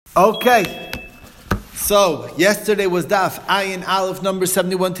Okay, so yesterday was Daf Ayin Aleph number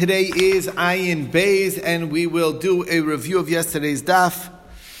 71. Today is Ayin Beis, and we will do a review of yesterday's Daf.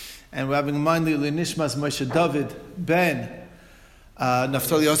 And we're having a mind Nishmas Moshe David Ben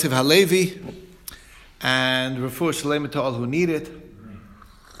Naftali Yosef Halevi and Refuah Shalema to all who need it.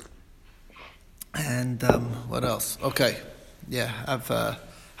 And what else? Okay, yeah, I've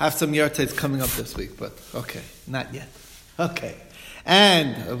have some yartates coming up this week, but okay, not yet. Okay.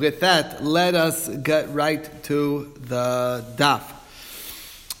 And with that, let us get right to the daf.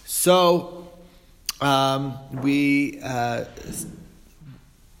 So, where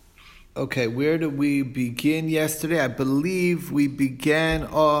did we begin yesterday? I believe we began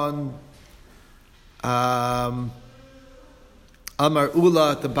on Amar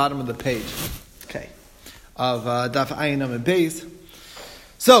Ula at the bottom of the page. Okay, of Daf Ayin Amid Beis.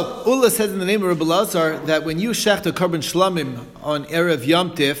 So, Ula says in the name of Rabbi Lazar that when you shecht a korban shlamim on Erev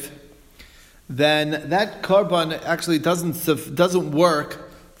Yom Tif, then that korban actually doesn't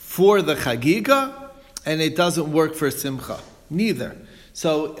work for the chagiga, and it doesn't work for simcha, neither.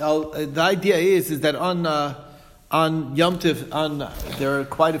 So the idea is that on Yom Tif, there are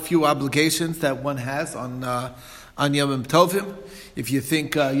quite a few obligations that one has on Yom Tovim. If you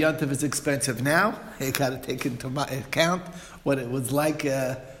think Yom Tov is expensive now, you got to take into account what it was like,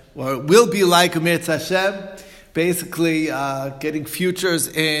 or it will be like Umetz Hashem. Basically, getting futures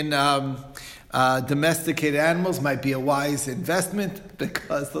in domesticated animals might be a wise investment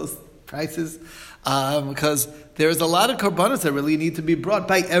because those prices, because there's a lot of korbanos that really need to be brought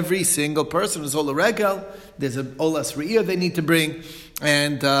by every single person. There's Ola Regel, there's an Olas Re'iyah they need to bring,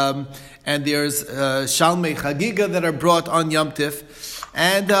 and there's Shalmei Chagiga that are brought on Yom Tif.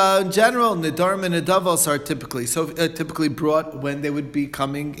 And in general, Nidarim and Nidavos are typically brought when they would be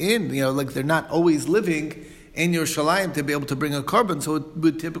coming in. Like they're not always living in Yerushalayim to be able to bring a korban, so it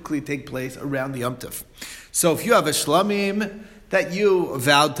would typically take place around the Yom Tov. So if you have a shlamim that you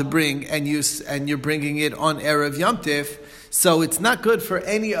vowed to bring and you're bringing it on Erev Yom Tif, so it's not good for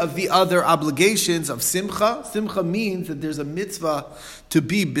any of the other obligations of Simcha. Simcha means that there's a mitzvah to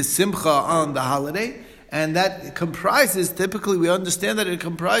be besimcha on the holiday, and that comprises, typically we understand that it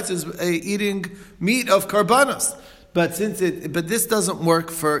comprises eating meat of karbanos. But this doesn't work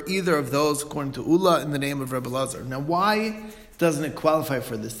for either of those, according to Ula, in the name of Rebbe Lazar. Now, why doesn't it qualify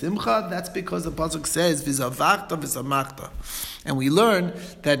for the simcha? That's because the pasuk says v'zavachta v'samachta, and we learn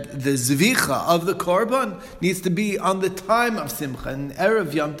that the zvicha of the korban needs to be on the time of simcha, and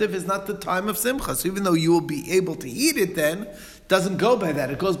erev Yom Tiv is not the time of simcha. So even though you will be able to eat it, then doesn't go by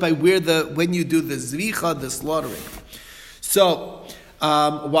that. It goes by when you do the zvicha, the slaughtering. So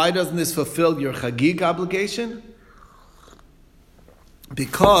why doesn't this fulfill your chagig obligation?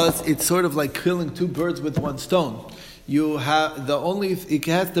 Because it's sort of like killing two birds with one stone. It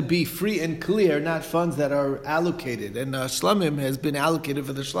has to be free and clear, not funds that are allocated. And shlamim has been allocated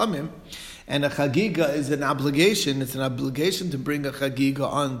for the shlamim, and a chagiga is an obligation. It's an obligation to bring a chagiga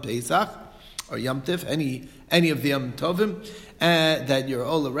on Pesach or Yom Tif, any of the Yom Tovim, that you're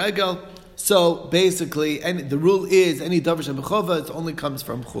Ola Regel. So basically, and the rule is any davar shebechova, it only comes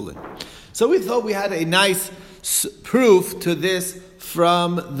from chulin. So we thought we had a nice proof to this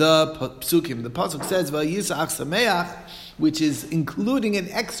from the Psukim. The pasuk says, "Vayisach Sameach," which is including an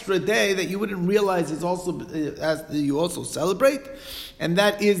extra day that you wouldn't realize is also you also celebrate, and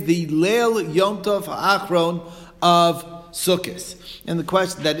that is the Leil Yom Tov Ha'achron of Sukkot. And the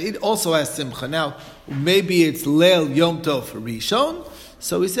question that it also has Simcha. Now, maybe it's Leil Yom Tov Rishon.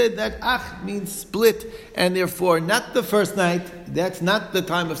 So we said that ach means split, and therefore not the first night. That's not the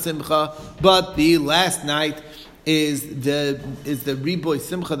time of Simcha, but the last night is the Riboy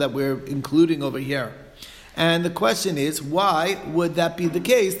Simcha that we're including over here. And the question is, why would that be the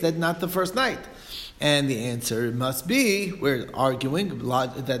case, that not the first night? And the answer must be, we're arguing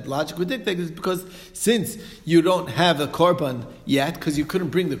that logic would dictate, is because since you don't have a korban yet, because you couldn't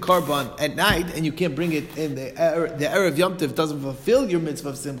bring the korban at night, and you can't bring it in the Erev Yom Tov doesn't fulfill your mitzvah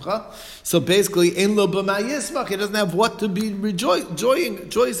of Simcha, so basically, in lo b'ma yismach, it doesn't have what to be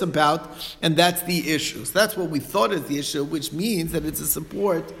joyous about, and that's the issue. So that's what we thought is the issue, which means that it's a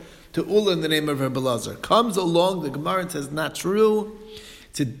support to Ula in the name of Rebbe Lazar. Comes along, the Gemara and says, not true.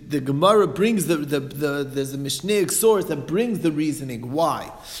 So the Gemara brings there's a Mishnaic source that brings the reasoning why.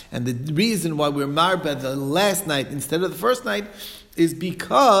 And the reason why we're married by the last night instead of the first night is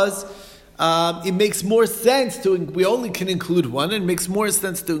because it makes more sense we only can include one, and it makes more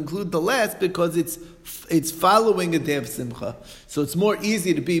sense to include the last because it's following a day of Simcha. So it's more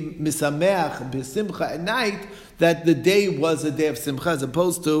easy to be Misameach, B'Simcha at night, that the day was a day of Simcha, as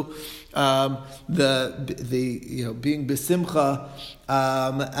opposed to being besimcha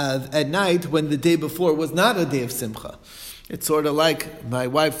at night when the day before was not a day of simcha. It's sort of like my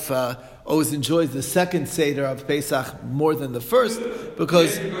wife always enjoys the second Seder of Pesach more than the first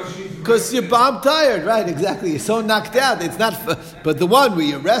because you're bomb tired, right? Exactly. You're so knocked out. It's not, but the one where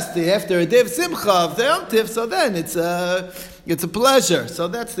you rest after a day of simcha of the Yom Tiv, so then it's a pleasure. So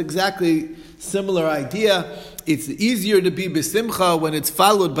that's exactly similar idea. It's easier to be besimcha when it's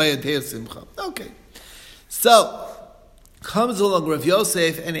followed by a day of simcha. Okay, so comes along Rav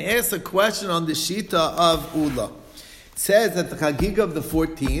Yosef and he asks a question on the shita of Ula. It says that the Chagiga of the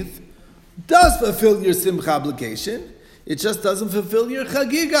 14th does fulfill your simcha obligation. It just doesn't fulfill your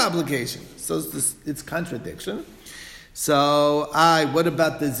Chagiga obligation. So it's contradiction. So, what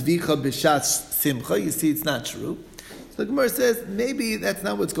about the Zvicha b'Shas Simcha? You see, it's not true. So the Gemara says, maybe that's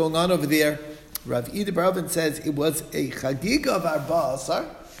not what's going on over there. Rav Ida Baravin says, it was a Chagiga of Arba Asar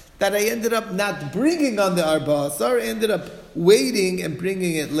that I ended up not bringing on the Arba Asar. I ended up waiting and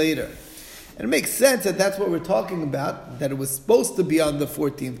bringing it later. And it makes sense that that's what we're talking about, that it was supposed to be on the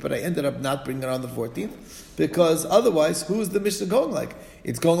 14th, but I ended up not bringing it on the 14th, because otherwise, who's the Mishnah going like?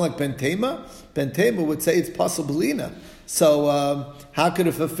 It's going like Ben Tema? Ben Tema would say it's possibilina. So how could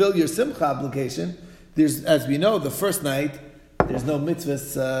it fulfill your simcha obligation? There's, as we know, the first night, there's no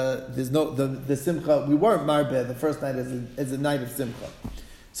mitzvahs, there's no, the simcha, we weren't marbeh, the first night is a night of simcha.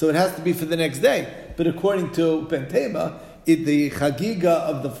 So it has to be for the next day. But according to Ben Tema, the Chagiga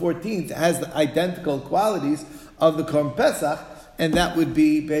of the 14th has the identical qualities of the Korban Pesach, and that would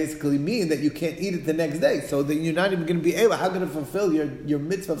be basically mean that you can't eat it the next day. So that you're not even going to be able, how can it fulfill your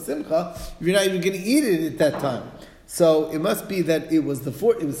mitzvah of simcha if you're not even going to eat it at that time? So it must be that it was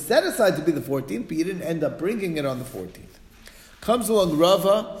it was set aside to be the 14th, but you didn't end up bringing it on the 14th. Comes along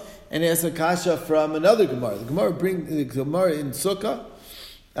Rava and asks a kasha from another Gemara. The Gemara brings the Gemara in Sukkah,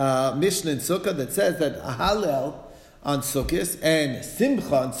 Mishnah in Sukkah, that says that a Hallel on Sukkot and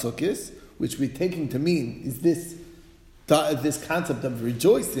Simcha on Sukkot, which we're taking to mean is this concept of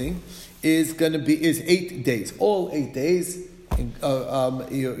rejoicing, is 8 days. All 8 days,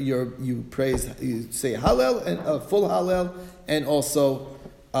 you praise, you say Hallel and full Hallel, and also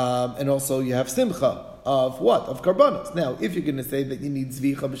you have Simcha of what? Of Karbanos. Now, if you're going to say that you need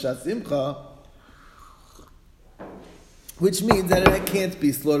Zvicha b'Shas Simcha, which means that it can't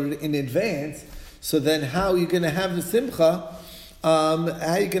be slaughtered in advance. So then how are you going to have the simcha? How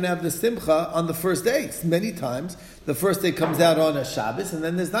are you going to have the simcha on the first day? Many times, the first day comes out on a Shabbos, and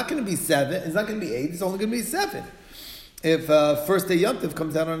then there's not going to be 7, it's not going to be 8, it's only going to be 7. If first day Yom Tov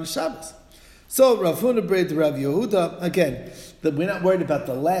comes out on a Shabbos. So Rav Huna bred to Rav Yehuda, again, we're not worried about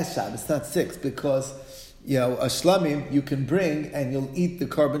the last Shabbos, not 6, because, a shlamim you can bring, and you'll eat the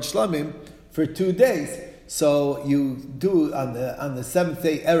korban shlamim for 2 days. So you do on the 7th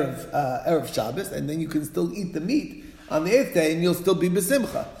day erev Shabbos, and then you can still eat the meat on the 8th day, and you'll still be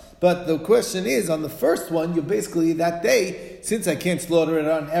besimcha. But the question is, on the first one, you basically that day, since I can't slaughter it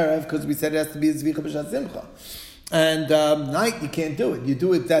on erev because we said it has to be a zvicha b'shas simcha, and night you can't do it. You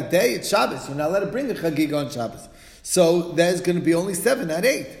do it that day. It's Shabbos. You're not allowed to bring a chagiga on Shabbos. So there's going to be only 7, not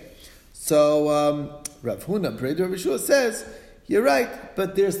 8. So Rav Huna, Breder Rishua says, you're right,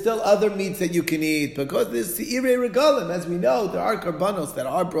 but there's still other meats that you can eat, because there's se'irei regalim. As we know, there are karbanos that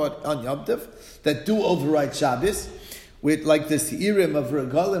are brought on Yom Tov that do override Shabbos, with like the se'irim of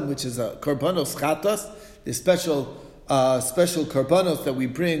regalim, which is a karbanos chatas, the special karbanos that we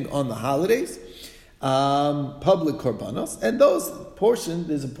bring on the holidays, public karbanos, and there's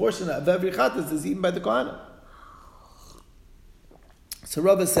a portion of every chatas is eaten by the kohanim. So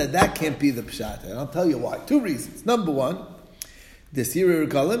Rava said that can't be the pshat, and I'll tell you why. 2 reasons. Number 1, the se'irei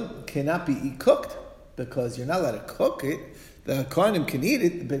regalim cannot be cooked, because you're not allowed to cook it. The kohanim can eat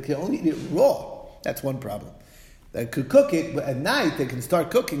it, but can only eat it raw. That's one problem. They could cook it, but at night they can start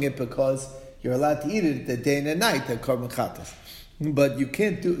cooking it, because you're allowed to eat it the day and the night, the korban chatas. But you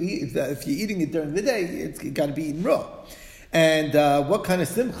can't if you're eating it during the day, it's got to be eaten raw. And what kind of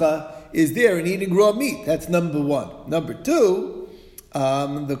simcha is there in eating raw meat? That's number 1. Number 2,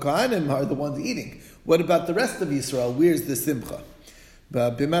 the kohanim are the ones eating. What about the rest of Yisrael? Where's the simcha?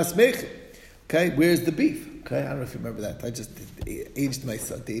 Bimas mechim. Okay, where's the beef? Okay, I don't know if you remember that. I just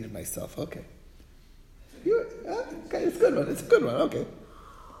dated myself. Okay. Okay, it's a good one. Okay.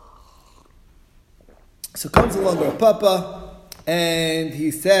 So comes along our Papa, and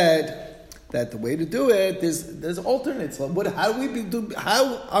he said that the way to do it, there's alternates. How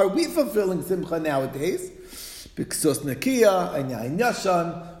are we fulfilling simcha nowadays? Because nakiya and yain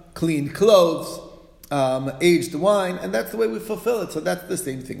yashan, clean clothes, aged wine, and that's the way we fulfill it. So that's the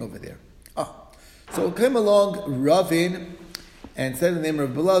same thing over there. So came along Ravin, and said in the name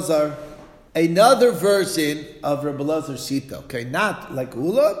of Rabbi Elazar, another version of Rabbi Elazar's Shita, okay? Not like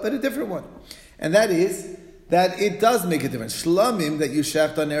Ula, but a different one. And that is that it does make a difference. Shlamim that you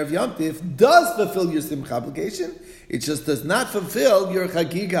shaft on Erev Yom Tif does fulfill your Simcha obligation. It just does not fulfill your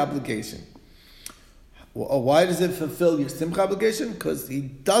Chagiga obligation. Well, why does it fulfill your Simcha obligation? Because he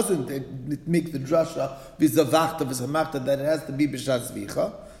doesn't make the drasha v'zavachta v'samachta that it has to be b'shas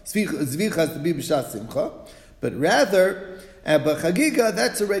Zvicha. Zvicha has to be b'shas Simcha. But rather, but Chagiga,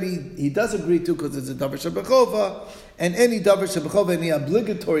 that's already, he does agree to because it's a Davar Shebechova, and any Davar Shebechova, any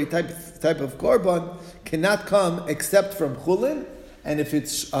obligatory type of Korban cannot come except from Chulin, and if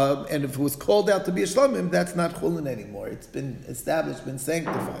it was called out to be a Shlamim, that's not Chulin anymore. It's been established, been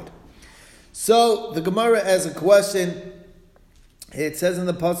sanctified. So, the Gemara has a question. It says in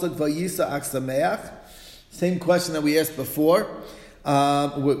the Pasuk, Vayisa Aksameach, same question that we asked before,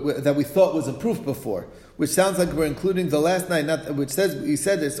 that we thought was a proof before, which sounds like we're including the last night, which says, we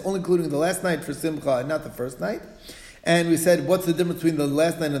said it's only including the last night for Simcha and not the first night. And we said, what's the difference between the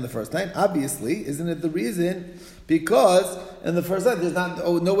last night and the first night? Obviously, isn't it the reason? Because in the first night, there's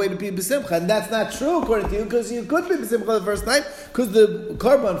no way to be b'simcha. And that's not true, according to you, because you could be b'simcha the first night, because the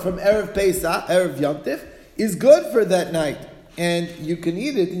korban from Erev Pesach, Erev Yom Tif, is good for that night. And you can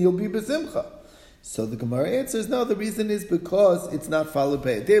eat it, and you'll be b'simcha. So the Gemara answers, no, the reason is because it's not followed by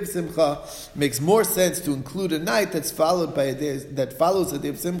a day of Simcha. It makes more sense to include a night that's followed by a day that follows a day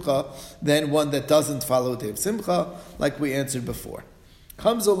of Simcha than one that doesn't follow a day of Simcha, like we answered before.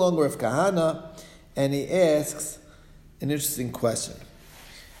 Comes along Rav Kahana, and he asks an interesting question.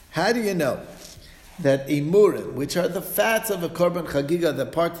 How do you know that imurim, which are the fats of a korban chagiga, the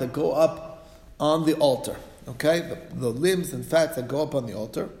parts that go up on the altar, okay, the limbs and fats that go up on the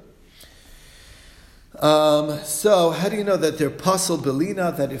altar, so how do you know that they're pasul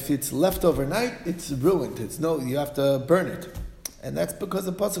belina, that if it's left overnight, it's ruined? You have to burn it. And that's because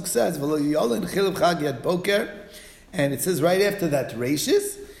the pasuk says, boker, and it says right after that,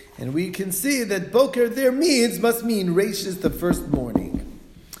 reishis, and we can see that boker there must mean reishis, the first morning.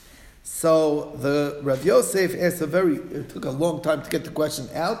 So the Rav Yosef asked it took a long time to get the question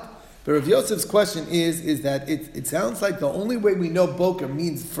out, but Rav Yosef's question is that it sounds like the only way we know boker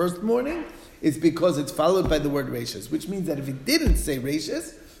means first morning is because it's followed by the word reishis, which means that if it didn't say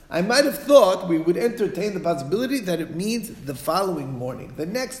reishis, I might have thought we would entertain the possibility that it means the following morning, the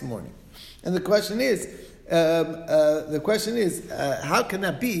next morning. And the question is, how can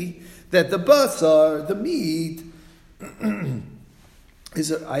that be that the basar, the meat,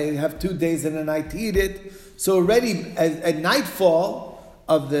 I have 2 days and a night to eat it, so already at nightfall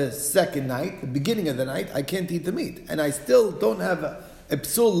of the second night, the beginning of the night, I can't eat the meat, and I still don't have a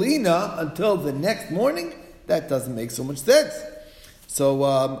psulina until the next morning? That doesn't make so much sense. So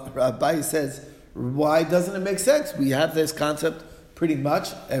Rabbi says, why doesn't it make sense? We have this concept pretty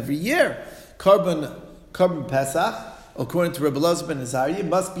much every year. Korban Pesach, according to Rabbi Elazar ben Azariah,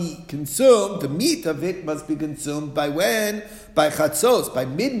 must be consumed, the meat of it must be consumed by when? By chatzos, by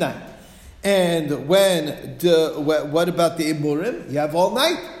midnight. And what about the imurim? You have all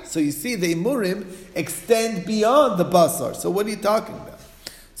night. So you see the imurim extend beyond the basar. So what are you talking about?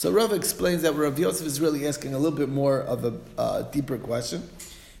 So Rav explains that Rav Yosef is really asking a little bit more of a deeper question.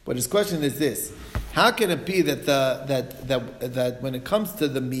 But his question is this: how can it be that that when it comes to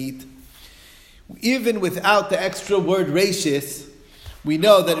the meat, even without the extra word reishis, we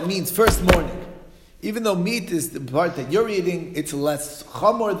know that it means first morning? Even though meat is the part that you're eating, it's less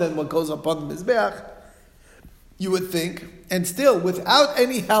chamor than what goes up on the mizbeach, you would think. And still, without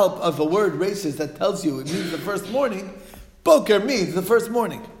any help of a word reishis that tells you it means the first morning, boker means the first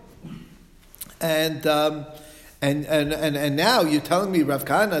morning. And now you're telling me, Rav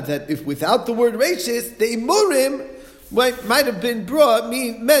Kahana, that if without the word reishis, the imurim might have been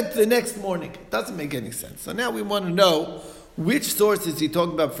meant the next morning. It doesn't make any sense. So now we want to know which source is he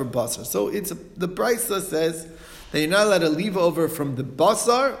talking about for basar. So the Brisa says that you're not allowed to leave over from the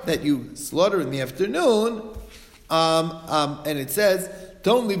basar that you slaughter in the afternoon, and it says,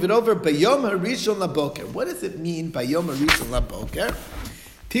 don't leave it over bayom harishon laboker. What does it mean bayom harishon laboker?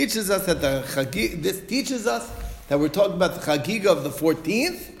 Teaches us that this teaches us that we're talking about the chagiga of the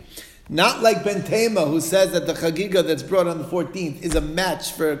 14th, not like Ben Tema, who says that the chagiga that's brought on the 14th is a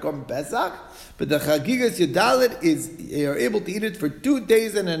match for Korban Pesach, but the chagigas Yudalit is you're able to eat it for 2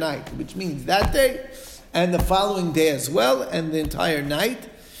 days and a night, which means that day and the following day as well, and the entire night.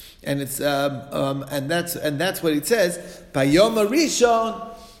 And it's and that's what it says. Bayom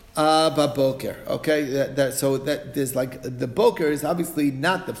Rishon baboker. Okay, so there's like the boker is obviously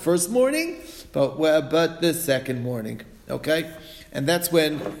not the first morning, but the second morning. Okay, and that's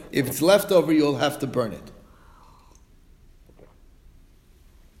when if it's left over, you'll have to burn it.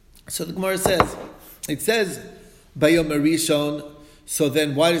 So the Gemara says, it says Bayom Rishon. So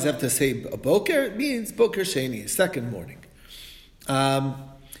then, why does it have to say Boker? It means Boker Sheni, second morning.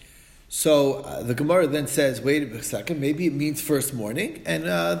 So the Gemara then says, wait a second, maybe it means first morning, and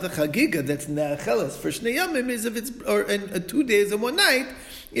the Chagiga that's Ne'acheles for Shnei Yamim is if it's or in 2 days and 1 night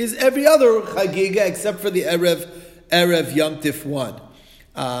is every other Chagiga except for the Erev Yom Tif 1.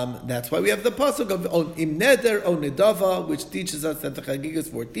 That's why we have the pasuk of Im Neder O Nedava, which teaches us that the Chagiga's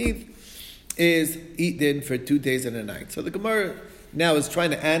 14th is eaten for 2 days and a night. So the Gemara now is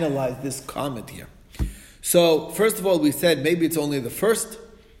trying to analyze this comment here. So first of all, we said maybe it's only the first,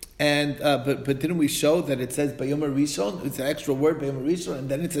 and but didn't we show that it says Bayom Rishon? It's an extra word Bayom Rishon, and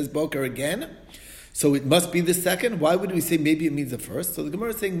then it says Boker again. So it must be the second. Why would we say maybe it means the first? So the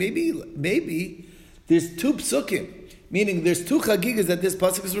Gemara is saying maybe there's 2 psukim, meaning there's 2 chagigas that this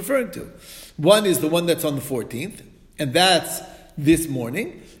pasuk is referring to. One is the one that's on the 14th, and that's this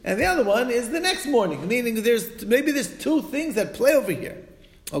morning. And the other one is the next morning, meaning there's 2 things that play over here.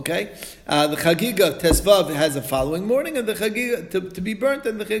 Okay? The Chagiga Tesvav has a following morning, and the Chagiga to be burnt,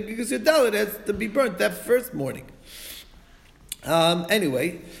 and the Chagiga Yudalit has to be burnt that first morning.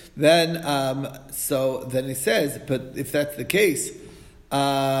 Anyway, then he says, but if that's the case,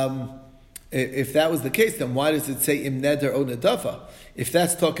 if that was the case, then why does it say Im Neder O Nadafa? If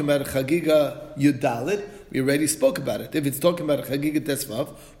that's talking about a Chagiga Yudalit, we already spoke about it. If it's talking about a Chagiga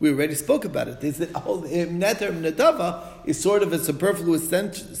Tesvav, we already spoke about it. Is that Im Neder Im Nadava is sort of a superfluous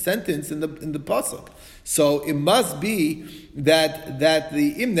sentence in the pasuk. So it must be that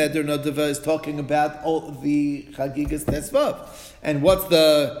the Im Neder Nadava is talking about all the Chagigas Tesvav. And what's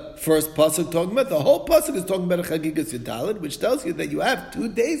the first pasuk talking about? The whole pasuk is talking about a Chagigas Yudalit, which tells you that you have 2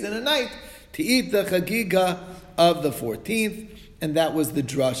 days and a night to eat the Chagiga of the 14th, and that was the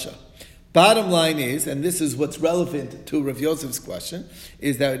drasha. Bottom line is, and this is what's relevant to Rav Yosef's question,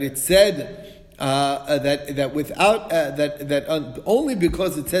 is that it said that without only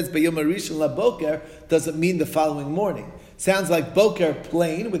because it says Bayom Rishon La Boker doesn't mean the following morning. Sounds like Boker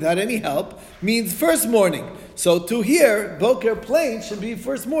plain without any help means first morning. So to here, Boker plain should be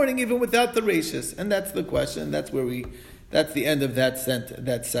first morning even without the rashis, and that's the question. That's the end of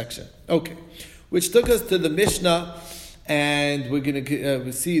that section. Okay, which took us to the Mishnah. And we're going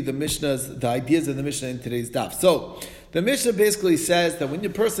to see the ideas of the Mishnah in today's daf. So, the Mishnah basically says that when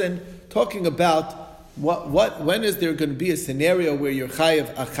you're talking about when is there going to be a scenario where you're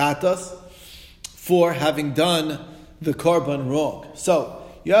chayav achatas for having done the korban wrong. So,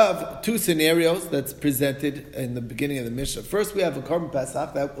 you have 2 scenarios that's presented in the beginning of the Mishnah. First, we have a korban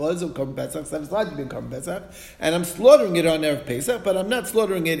pesach that was a korban pesach, so it's not to be a korban pesach, and I'm slaughtering it on Erev Pesach, but I'm not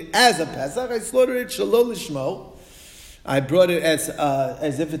slaughtering it as a pesach. I slaughter it shalol lishmo. I brought it as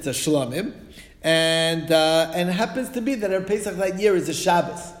if it's a shlamim, and it happens to be that our Pesach that year is a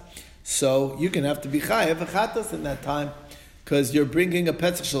Shabbos. So you can have to be chayav achatas in that time, because you're bringing a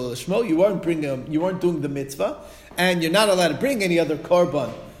Pesach shlo. You weren't doing the mitzvah, and you're not allowed to bring any other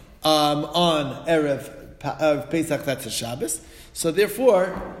korban on Erev Pesach that's a Shabbos. So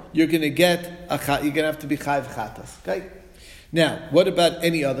therefore, you're going to have to be chayav achatas. Okay. Now, what about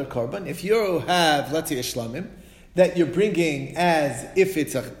any other korban? If you have, let's say, a shlamim that you're bringing as if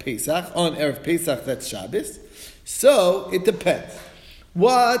it's a Pesach, on Erev Pesach, that's Shabbos. So, it depends.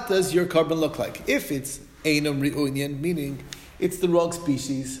 What does your korban look like? If it's Einam Reunion, meaning it's the wrong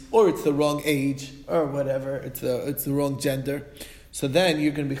species, or it's the wrong age, or whatever, it's the wrong gender, so then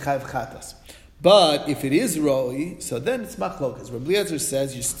you're going to be Chayv Chatas. But if it is Roi, so then it's Machlokas. Rabbi Eliezer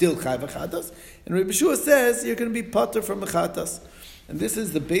says you're still Chayv Chatas, and Rabbi Shua says you're going to be Pater from Chatas. And this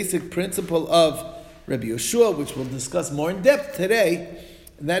is the basic principle of Rabbi Yeshua, which we'll discuss more in depth today,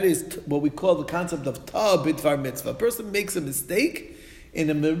 and that is what we call the concept of Ta Bidvar Mitzvah. A person makes a mistake in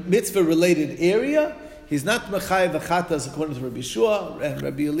a mitzvah-related area, he's not Mechayiv Achatas according to Rabbi Yeshua, and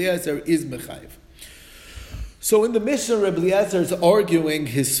Rabbi Eliezer is Mechayiv. So in the Mishnah, Rabbi Eliezer is arguing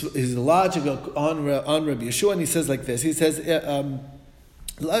his logic on Rabbi Yeshua, and he says like this. He says,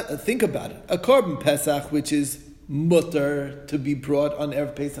 think about it. A korban Pesach, which is mutter to be brought on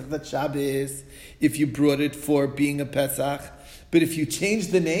Erev Pesach, that Shabbos, if you brought it for being a Pesach. But if you change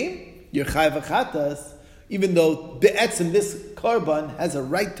the name, you're Chayv Achatas, even though Be'etzim, this korban has a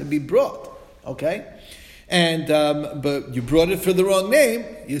right to be brought. Okay? And but you brought it for the wrong name,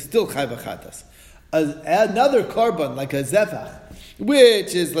 you're still Chayv Achatas. Another korban, like a Zevach,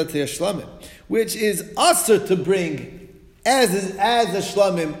 which is, let's say, a Shlamim, which is also to bring as a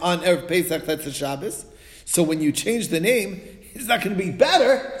Shlamim on Erev Pesach, that's a Shabbos. So when you change the name, it's not going to be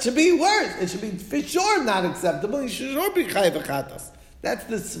better, it should be worse. It should be for sure not acceptable. You should sure be Chayv Achatas. That's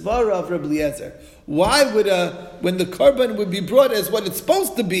the svara of Rabbi Eliezer. Why would when the korban would be brought as what it's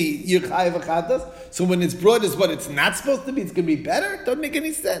supposed to be, you're chayav achatas, so when it's brought as what it's not supposed to be, it's going to be better? It doesn't make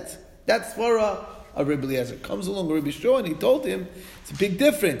any sense. That's svara of Rabbi Eliezer. Comes along Rabbi Shua and he told him, it's a big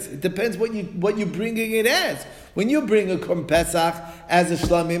difference. It depends what you're bringing it as. When you bring a korban pesach as a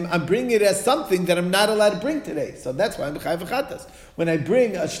shlamim, I'm bringing it as something that I'm not allowed to bring today. So that's why I'm chayav achatas. When I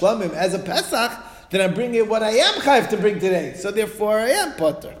bring a shlamim as a pesach, then I'm bringing what I am chayav to bring today. So therefore I am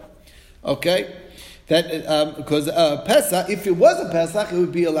potter. Okay? That because Pesach, if it was a Pesach, it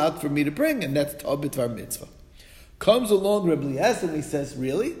would be allowed for me to bring, and that's Tov B'Dvar Mitzvah. Comes along Rabbi Eliezer and he says,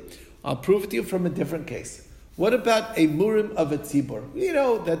 really? I'll prove it to you from a different case. What about a murim of a tzibor? You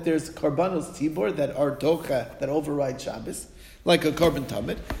know that there's karbanos tzibor that are docha, that override Shabbos, like a korban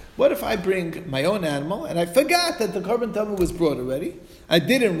tamid. What if I bring my own animal, and I forgot that the korban tamid was brought already? I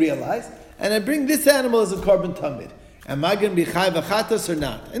didn't realize, and I bring this animal as a korban tamid. Am I going to be chayav achatas or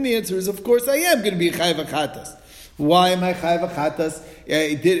not? And the answer is, of course, I am going to be chayav achatas. Why am I chayav achatas?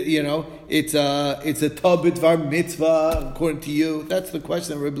 It's a Tov B'Dvar Mitzvah, according to you. That's the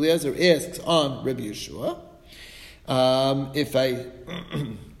question that Rabbi Eliezer asks on Rabbi Yeshua.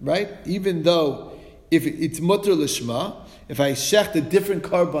 Right? Even though if it's mutter lishma, if I shecht a different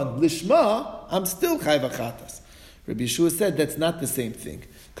korban lishma, I'm still chayav achatas. Rabbi Yeshua said that's not the same thing.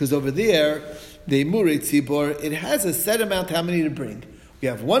 Because over there, the Murei Tzibor, it has a set amount how many to bring. We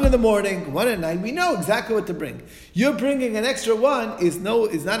have one in the morning, one at night. We know exactly what to bring. You're bringing an extra one is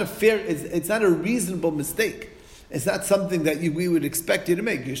not a fair. It's not a reasonable mistake. It's not something that we would expect you to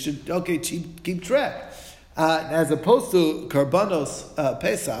make. You should keep track. As opposed to Karbanos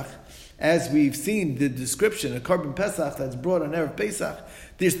Pesach, as we've seen the description of Karban Pesach that's brought on Erev Pesach,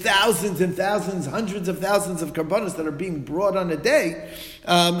 there's thousands and thousands, hundreds of thousands of Karbanos that are being brought on a day.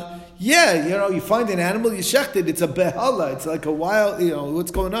 You find an animal, you shecht it, it's a behala, it's like a wild,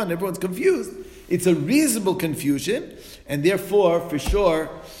 what's going on? Everyone's confused. It's a reasonable confusion, and therefore, for sure,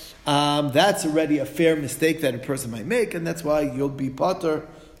 that's already a fair mistake that a person might make, and that's why you'll be potter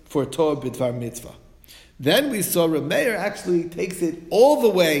for Tov B'Dvar Mitzvah. Then we saw Reb Meir actually takes it all the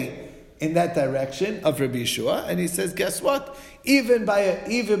way in that direction of Rabbi Yeshua, and he says, guess what? Even by a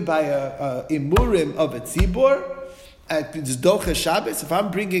imurim of a tzibor, at Docha Shabbos, if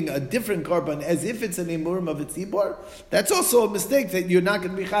I'm bringing a different korban as if it's an imurim of a tzibor, that's also a mistake that you're not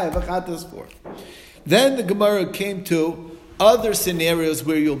going to be chayav achatas for. Then the Gemara came to other scenarios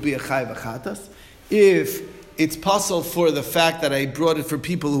where you'll be a chayav achatas. If it's possible for the fact that I brought it for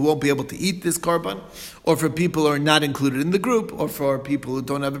people who won't be able to eat this korban, or for people who are not included in the group, or for people who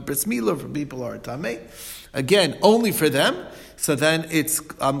don't have a bris milah, or for people who are tamei. Again, only for them. So then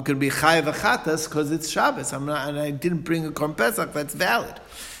I'm going to be chayav achatas because it's Shabbos. And I didn't bring a korban pesach. That's valid.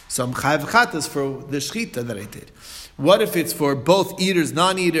 So I'm chayav achatas for the shechita that I did. What if it's for both eaters,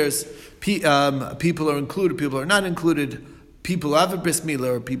 non-eaters? People are included, people are not included. People who have a bris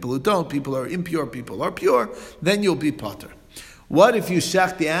milah, or people who don't. People are impure, people are pure. Then you'll be potter. What if you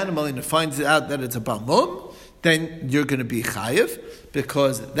shech the animal and it finds out that it's a balmum? Then you're going to be chayav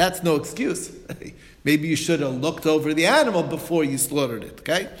because that's no excuse. Maybe you should have looked over the animal before you slaughtered it,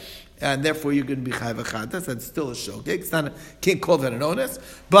 okay? And therefore you're going to be chayav achatas. That's still a shogeg. Can't call that an onus.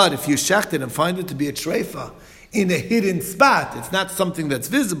 But if you shecht it and find it to be a treifa in a hidden spot, it's not something that's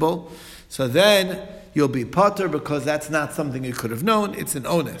visible, so then you'll be potter because that's not something you could have known. It's an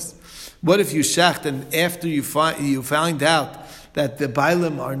onus. What if you shecht and after you find out that the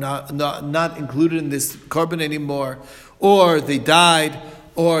bailim are not included in this korban anymore, or they died,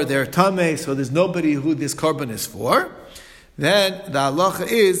 or they're tamei, so there's nobody who this korban is for, then the halacha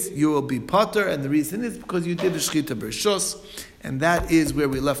is you will be potter, and the reason is because you did the shechita b'rishus, and that is where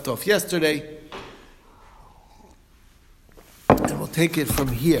we left off yesterday. And we'll take it from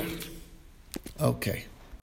here. Okay.